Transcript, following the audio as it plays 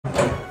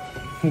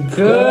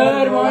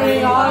Good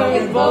morning,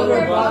 August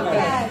Boulder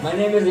Podcast. My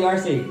name is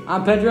RC.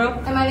 I'm Pedro.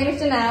 And my name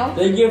is Janelle.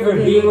 Thank you for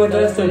being with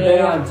us today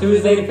on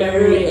Tuesday,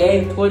 February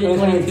 8th,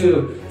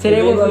 2022.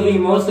 Today will be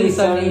mostly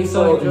sunny,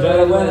 so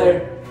enjoy the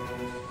weather.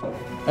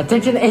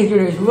 Attention 8th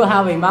graders, we will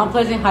have a Mount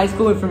Pleasant High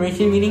School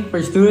information meeting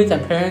for students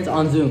and parents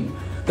on Zoom.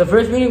 The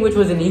first meeting, which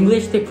was in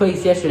English, took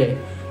place yesterday.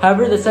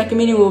 However, the second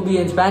meeting will be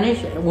in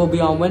Spanish and will be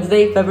on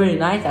Wednesday, February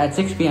 9th at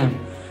 6 p.m.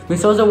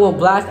 Ms. Sosa will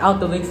blast out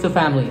the links to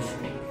families.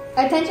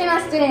 Attention all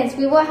students,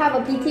 we will have a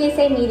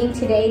PTSA meeting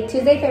today,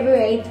 Tuesday,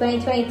 February 8,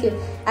 2022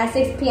 at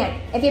 6 p.m.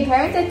 If your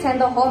parents attend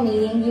the whole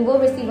meeting, you will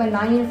receive a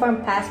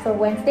non-uniform pass for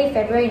Wednesday,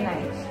 February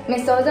 9th.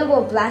 Ms. Sosa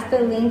will blast the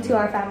link to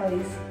our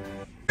families.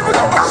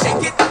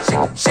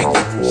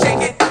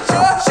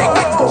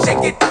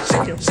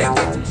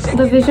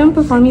 The Vision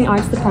Performing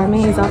Arts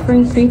Department is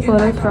offering free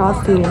photos for all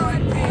students.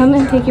 Come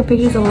and take your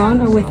pictures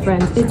alone or with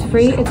friends. It's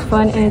free, it's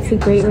fun, and it's a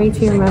great way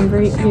to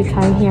remember your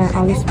time here at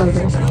August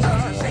Boulder.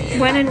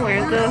 When and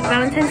where? The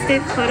Valentine's Day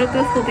photo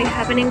booth will be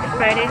happening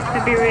Friday,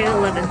 February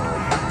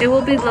 11th. It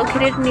will be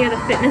located near the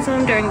fitness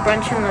zone during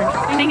brunch and lunch.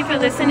 Thank you for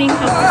listening.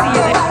 Hope to see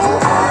you there.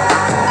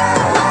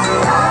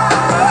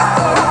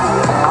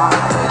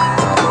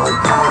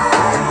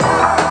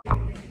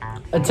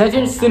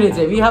 Attention students,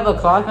 if you have a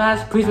cloth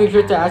mask, please make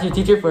sure to ask your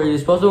teacher for a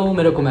disposable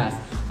medical mask.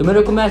 The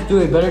medical masks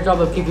do a better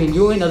job of keeping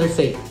you and others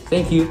safe.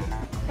 Thank you.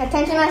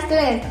 Attention all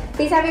students,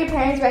 please have your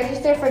parents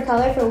register for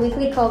color for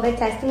weekly COVID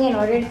testing in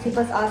order to keep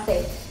us all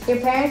safe. Your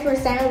parents were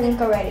sent a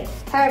link already.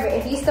 However,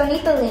 if you still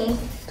need the link,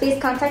 please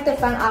contact the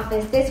front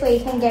office. This way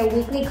you can get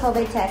weekly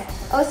COVID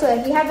tests. Also,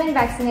 if you have been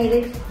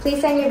vaccinated,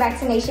 please send your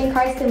vaccination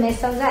cards to Ms.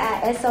 Sosa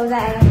at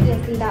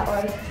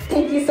ssosa@mpsc.org.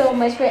 Thank you so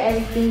much for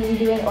everything you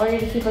do in order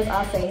to keep us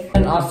all safe.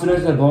 And all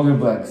students with Boulder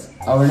Books.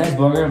 Our next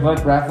Boulder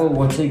Book raffle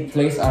will take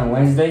place on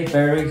Wednesday,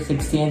 February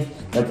 16th.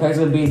 The prize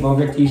will be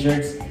Boulder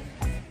t-shirts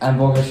and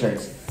Boulder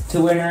shirts.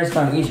 2 winners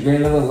from each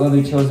grade level will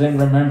be chosen.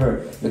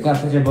 Remember, you can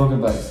put your Boulder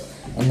Books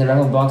in the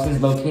raffle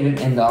boxes located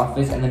in the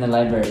office and in the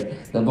library.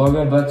 The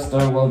Boulder Book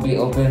store will be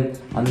open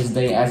on this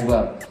day as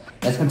well.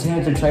 Let's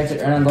continue to try to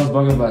earn on those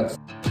Boulder Books.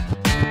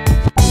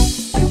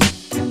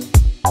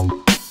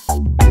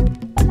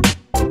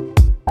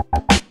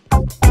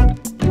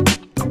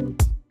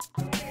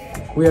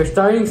 We are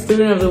starting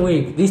Student of the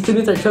Week. These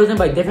students are chosen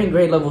by different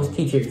grade levels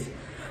teachers.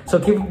 So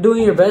keep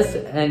doing your best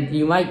and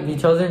you might be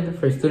chosen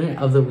for Student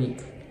of the Week.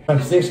 From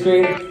 6th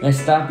grade,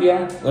 Ms.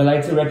 Tapia would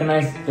like to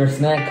recognize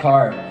Gersnet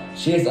Carr.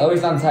 She is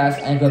always on task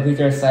and completes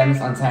her assignments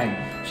on time.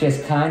 She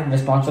is kind,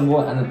 responsible,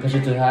 and a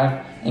pleasure to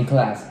have in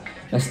class.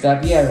 Ms.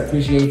 Tapia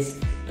appreciates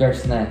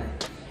Gersnet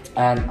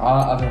and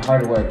all of her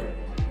hard work.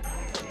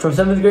 From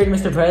 7th grade,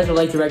 Mr. Perez would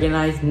like to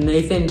recognize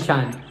Nathan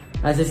Chan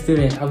as a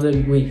Student of the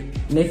Week.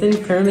 Nathan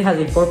currently has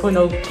a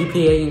 4.0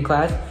 GPA in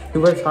class. He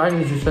works hard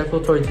and is respectful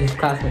towards his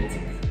classmates.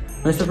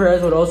 Mr.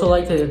 Perez would also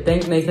like to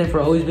thank Nathan for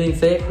always being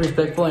safe,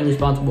 respectful, and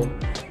responsible.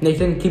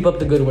 Nathan, keep up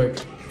the good work.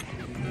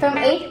 From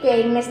 8th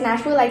grade, Ms.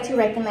 Nash would like to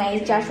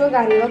recognize Joshua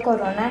Garrido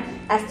Corona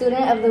as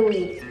Student of the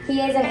Week.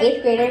 He is an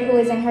 8th grader who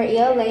is in her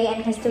ELA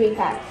and history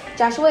class.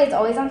 Joshua is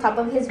always on top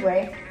of his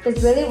work,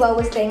 does really well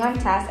with staying on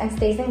task, and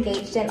stays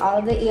engaged in all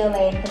of the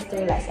ELA and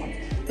history lessons.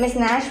 Ms.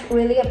 Nash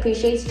really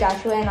appreciates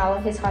Joshua and all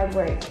of his hard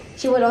work.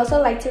 She would also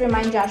like to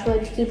remind Joshua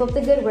to keep up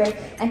the good work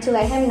and to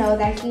let him know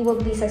that he will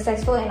be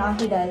successful in all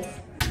he does.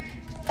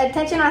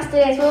 Attention all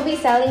students, we will be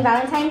selling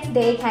Valentine's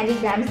Day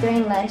candygrams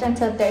during lunch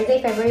until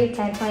Thursday, February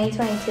 10,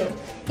 2022.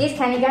 These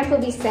candygrams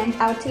will be sent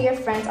out to your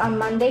friends on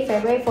Monday,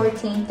 February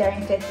 14th during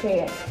 5th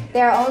period.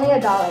 They are only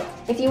 $1.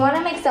 If you want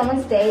to make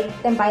someone's day,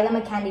 then buy them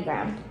a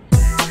candygram.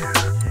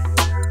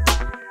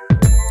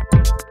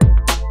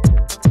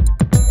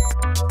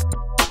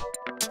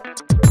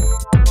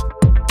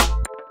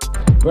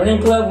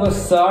 Running club will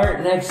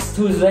start next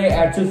Tuesday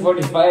at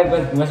 2:45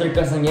 with Mr.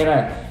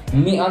 Castañeda.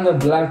 Meet on the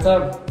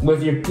blacktop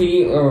with your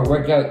PE or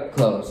workout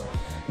clothes.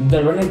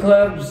 The running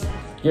club's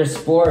your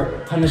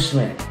sport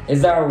punishment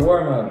is our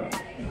warm-up.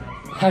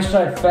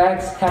 Hashtag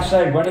facts,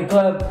 hashtag running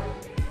club,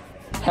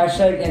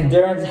 hashtag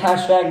endurance,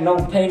 hashtag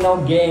no pain, no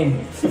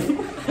gain.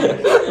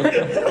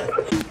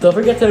 Don't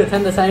forget to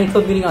attend the signing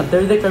club meeting on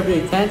Thursday,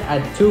 February 10th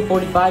at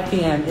 2:45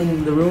 p.m.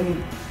 in the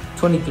room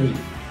 23.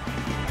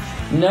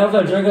 Now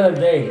the drink of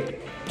the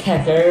day.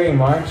 Can February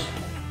March?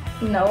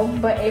 No,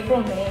 but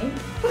April, May.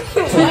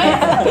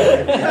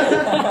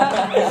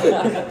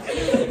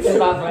 It's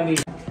not funny.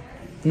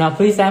 Now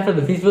please stand for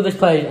the Peace Builders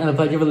Pledge and the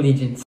Pledge of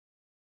Allegiance.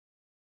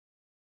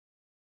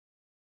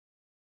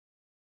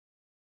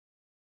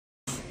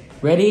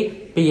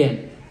 Ready?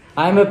 Begin.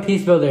 I'm a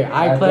peace builder.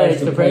 I pledge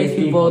to praise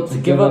people, to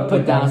give up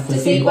put downs, to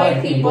seek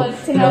white people,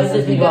 to know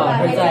such people are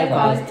hurt I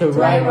cause, to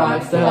right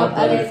wrongs, to help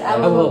others. I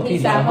will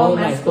peace at home,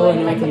 my school, and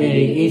in my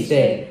community each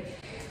day.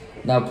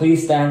 Now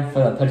please stand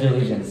for the Pledge of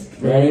Allegiance.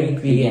 Ready?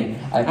 Begin.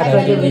 I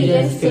pledge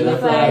allegiance to the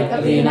flag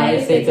of the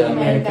United States of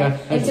America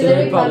and to the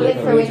republic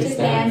for which it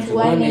stands,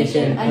 one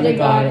nation, under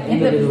God,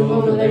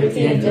 indivisible, with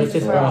liberty and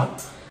justice for all.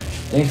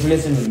 Thanks for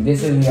listening.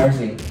 This is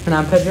RC. And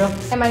I'm Pedro.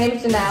 And my name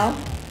is Janelle.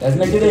 Let's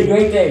make it a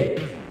great day.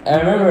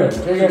 And remember,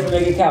 treasures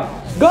make it count.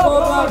 Go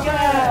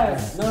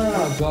Podcast!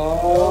 No,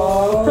 go